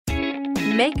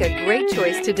Make a great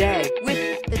choice today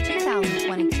with the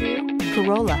 2022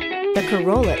 Corolla. The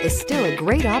Corolla is still a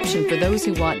great option for those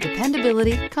who want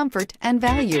dependability, comfort, and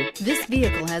value. This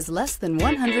vehicle has less than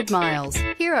 100 miles.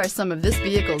 Here are some of this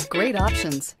vehicle's great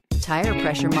options: tire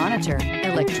pressure monitor,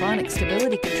 electronic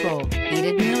stability control,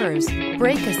 heated mirrors,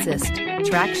 brake assist,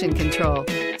 traction control,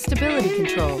 stability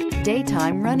control,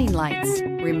 daytime running lights,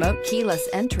 remote keyless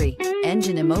entry,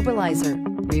 engine immobilizer,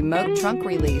 remote trunk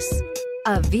release.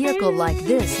 A vehicle like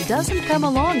this doesn't come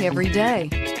along every day.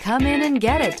 Come in and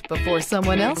get it before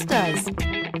someone else does.